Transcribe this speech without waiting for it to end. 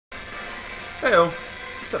Heyo,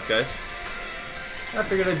 what's up, guys? I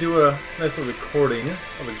figured I'd do a nice little recording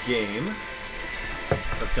of a game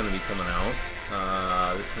that's going to be coming out.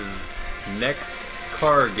 This is Next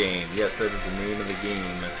Car Game. Yes, that is the name of the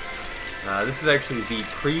game. This is actually the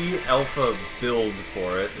pre-alpha build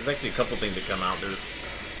for it. There's actually a couple things that come out.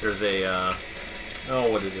 There's a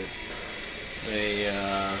oh, what is it? A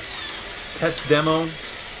test demo,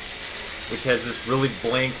 which has this really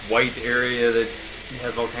blank white area that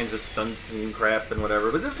has all kinds of stunts and crap and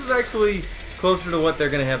whatever. But this is actually closer to what they're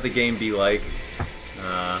going to have the game be like.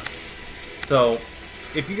 So,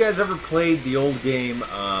 if you guys ever played the old game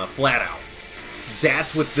Flat Out,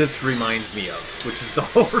 that's what this reminds me of, which is the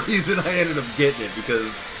whole reason I ended up getting it, because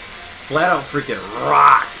Flat Out freaking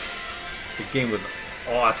rocked. The game was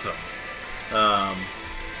awesome.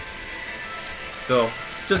 So,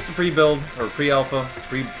 it's just a pre-build, or pre-alpha,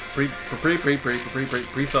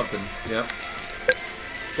 pre-something, yep.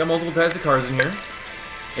 Got multiple types of cars in here.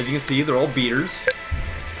 As you can see, they're all beaters.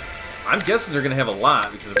 I'm guessing they're going to have a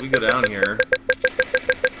lot, because if we go down here,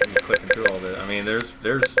 I'm clicking through all this. I mean, there's,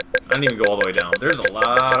 I didn't even go all the way down. There's a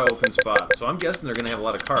lot of open spots, so I'm guessing they're going to have a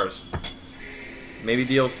lot of cars. Maybe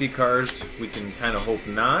DLC cars, we can kind of hope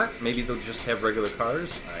not. Maybe they'll just have regular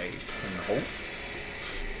cars, I can hope.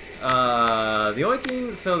 The only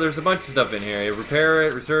thing, so there's a bunch of stuff in here. You repair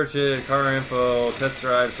it, research it, car info, test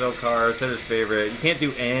drive, sell cars, set as favorite. You can't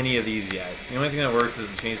do any of these yet. The only thing that works is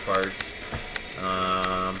to change parts.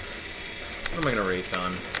 What am I gonna race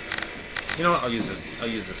on? You know what? I'll use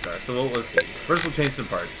this car. So let's see. First, we'll change some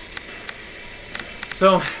parts.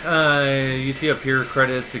 So you see up here,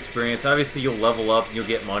 credits, experience. Obviously, you'll level up and you'll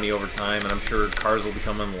get money over time, and I'm sure cars will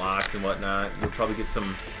become unlocked and whatnot. You'll probably get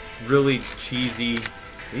some really cheesy.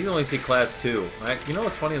 These only say class 2. You know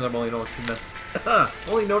what's funny is I'm only noticing this.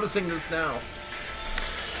 Only noticing this now.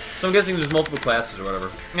 So I'm guessing there's multiple classes or whatever.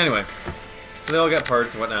 Anyway, so they all got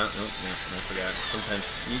parts and whatnot. Oh, yeah, I forgot.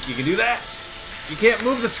 Sometimes you can do that. You can't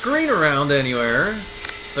move the screen around anywhere,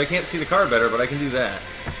 so I can't see the car better, but I can do that.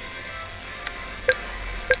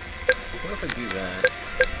 What if I do that?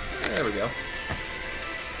 There we go.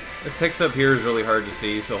 This text up here is really hard to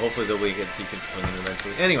see, so hopefully they'll get so you can swing it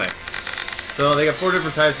eventually. Anyway. So they got 4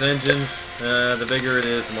 different types of engines. The bigger it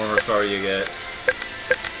is, the more horsepower you get.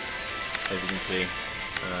 As you can see.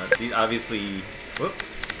 These obviously...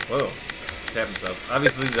 Whoa. Tapping stuff.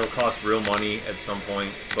 Obviously they'll cost real money at some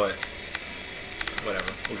point, but...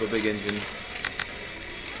 whatever. We'll go big engine.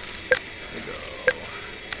 There we go.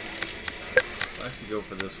 I'll actually go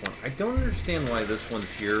for this one. I don't understand why this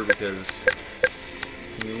one's here, because...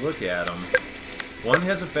 when you look at them... one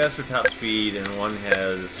has a faster top speed, and one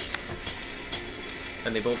has...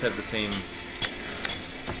 and they both have the same...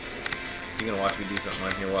 You're going to watch me do something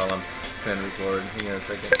on here while I'm trying to record. Hang on a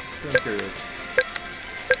second. Still curious.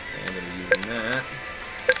 Okay, I'm going to be using that.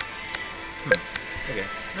 Okay,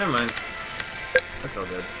 never mind. That's all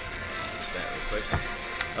good. That real quick.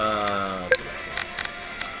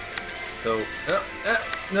 So,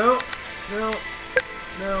 no.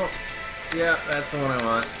 Yeah, that's the one I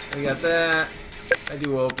want. We got that. I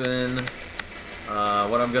do open.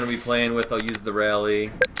 What I'm going to be playing with, I'll use the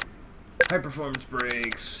rally. High performance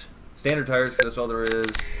brakes. Standard tires, because that's all there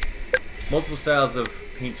is. Multiple styles of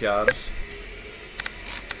paint jobs.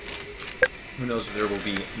 Who knows if there will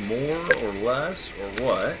be more or less or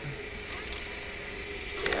what.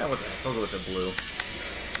 Yeah, what the heck? I'll go with the blue.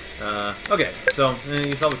 Okay, so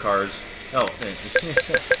you saw the cars. Oh,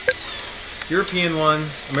 European one.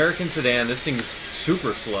 American sedan. This thing's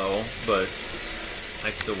super slow, but I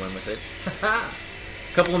still win with it.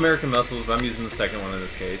 A couple American muscles, but I'm using the second one in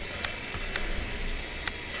this case.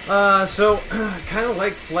 So, kind of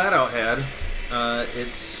like Flat Out had,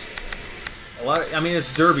 it's a lot of, I mean,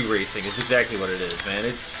 it's derby racing. It's exactly what it is, man.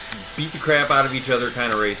 It's beat the crap out of each other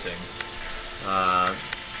kind of racing.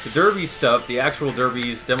 The derby stuff, the actual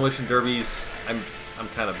derbies, demolition derbies, I'm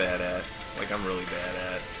kind of bad at. Like, I'm really bad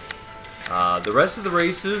at. The rest of the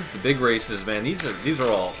races, the big races, man, these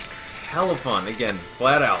are all hella fun. Again,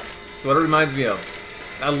 Flat Out. That's what it reminds me of.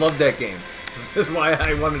 I love that game. This is why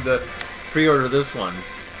I wanted to pre-order this one.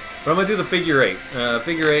 But I'm going to do the figure 8.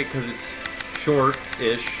 Figure 8 because it's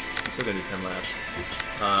short-ish. I'm still going to do 10 laps.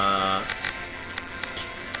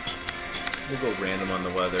 We'll go random on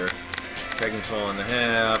the weather. Seconds 12.5.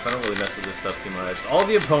 I don't really mess with this stuff too much. All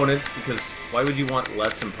the opponents, because why would you want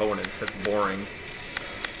less opponents? That's boring.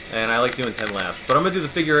 And I like doing 10 laps. But I'm going to do the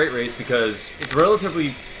figure 8 race because it's a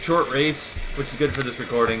relatively short race, which is good for this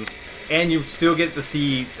recording. And you still get to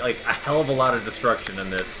see like a hell of a lot of destruction in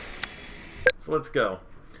this. So let's go.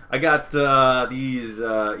 I got these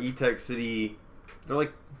E-Tech City They're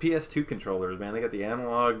like PS2 controllers, man. They got the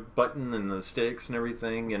analog button and the sticks and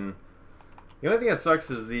everything. And the only thing that sucks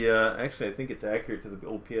is the actually I think it's accurate to the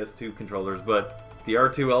old PS2 controllers, but the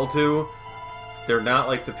R2 L2, they're not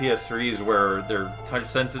like the PS3s where they're touch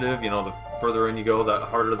sensitive. You know, the further in you go, the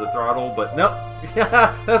harder the throttle. But no,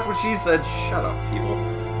 that's what she said. Shut up, people.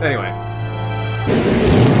 Anyway.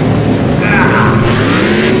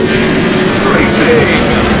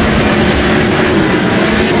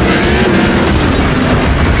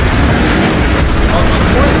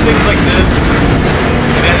 Things like this,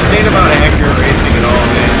 man, this ain't about accurate racing at all,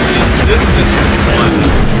 man. This is just fun.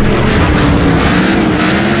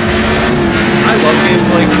 I love games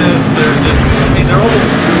like this. They're just, I mean, they're almost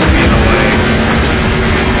goofy in a way.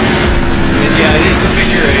 And yeah, it is the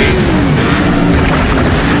figure 8.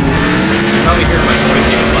 You probably hear my voice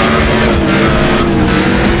even louder because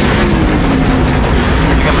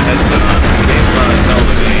I got my headset on. The game's loud as hell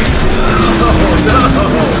to me. Oh no!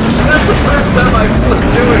 That's the first time I flipped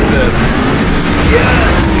doing this!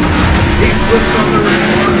 Yes! He flips on the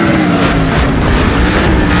recorder!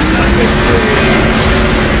 Nothing free!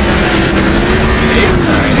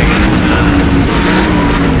 Exciting!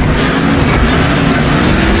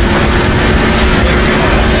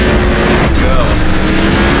 Let's go.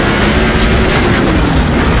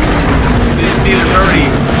 Did you see there's already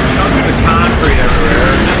chunks of concrete everywhere?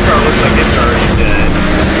 This car looks like it's already dead.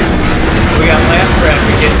 We got lap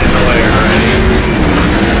traffic getting in the way already.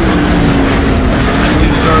 I see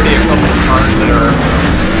there's already a couple of cars that are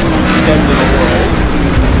dead to the world.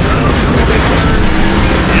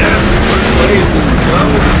 Yes, please, go.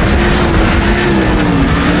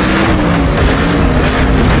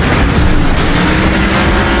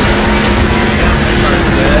 Yeah, that car's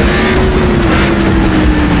dead.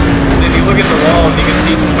 And if you look at the wall, you can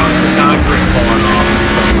see chunks of concrete falling off and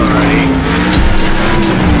stuff already.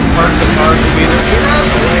 Parts of cars to be there. You're not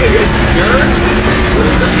playing, jerk! What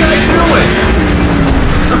is this guy doing?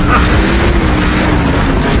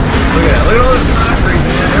 Look at that. Look at all this concrete,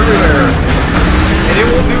 man, everywhere. And it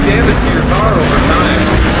will do damage to your car over time.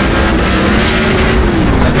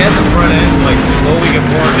 I've had the front end like slowly get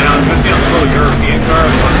worn down, especially on the little European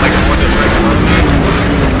cars, like the one that's right in front of me,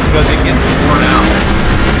 because it gets worn out.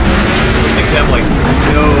 Those things have like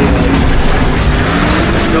no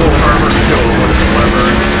armor show whatsoever.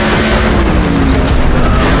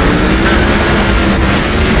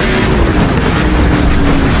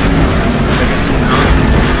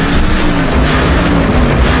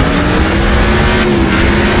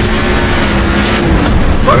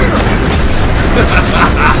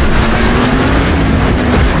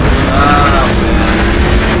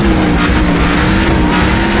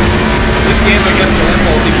 This game, I guess, will have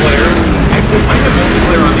multiplayer. Actually, it might have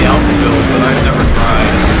multiplayer on the alpha build, but I've never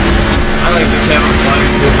tried. I like just having fun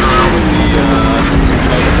moving around with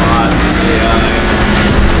all the bots, AI.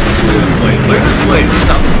 Look at this place. Look at this place. It's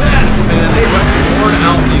a mess, man. They went worn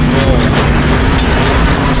out these molds.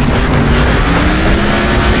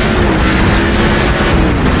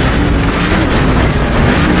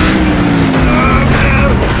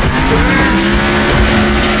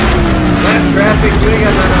 Lap traffic, you ain't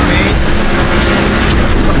got none on me.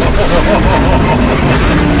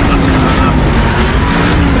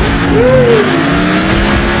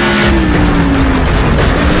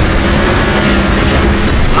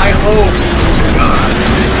 I hope, God.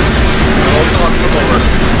 Oh, come on, come over.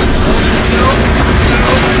 No,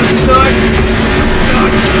 I'm stuck.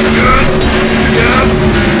 Stuck. Good. Yes.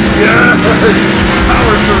 Yes.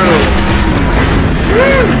 Power through.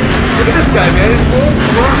 Woo. Look at this guy, man. His whole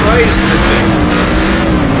front right is missing.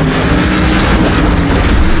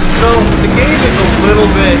 So, the game is a little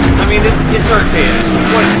bit, I mean, it's arcade. This is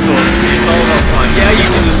what it's supposed to be. It's all about fun. Yeah, you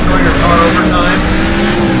can destroy your car over time.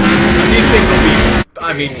 These things will be,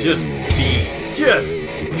 I mean, just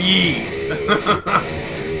be.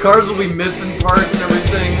 Cars will be missing parts and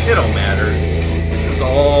everything. It don't matter. This is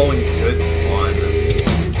all in good fun.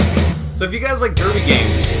 So if you guys like derby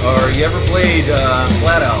games, or you ever played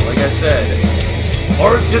Flat Out, like I said,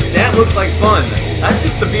 or just that looked like fun, that's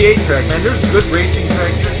just the V8 track, man. There's good racing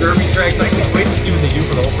tracks, there's derby tracks. I can't wait to see what they do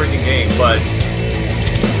for the whole freaking game, but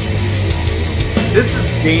this is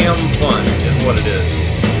damn fun, is what it is.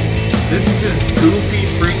 This is just goofy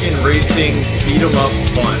freaking racing, beat 'em up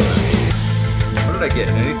fun. What did I get?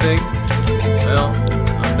 Anything? Well,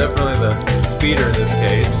 I'm definitely the speeder in this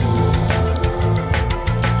case.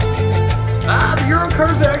 The Euro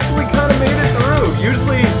cars actually kind of made it through.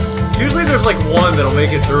 Usually there's like one that'll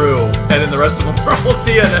make it through, and then the rest of them are all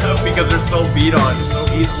DNF because they're so beat on, so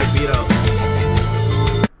easily beat up.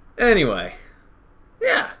 Anyway,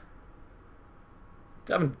 yeah.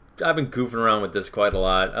 I've been goofing around with this quite a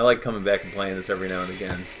lot. I like coming back and playing this every now and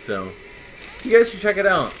again. So you guys should check it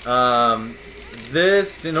out.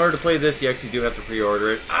 This, in order to play this, you actually do have to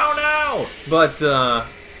pre-order it. Oh no! But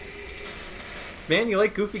man, you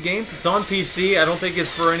like goofy games? It's on PC. I don't think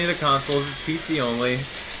it's for any of the consoles. It's PC only.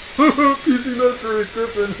 PC not for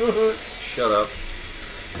Gryphon. Shut up.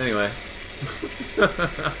 Anyway.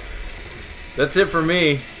 That's it for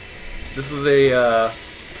me. This was a,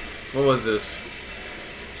 what was this?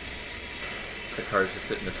 The car's just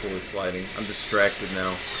sitting there slowly sliding. I'm distracted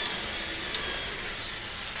now.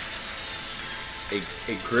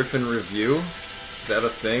 A Gryphon review? Is that a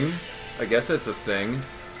thing? I guess that's a thing.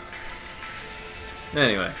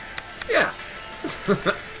 Anyway. Yeah.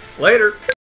 Later.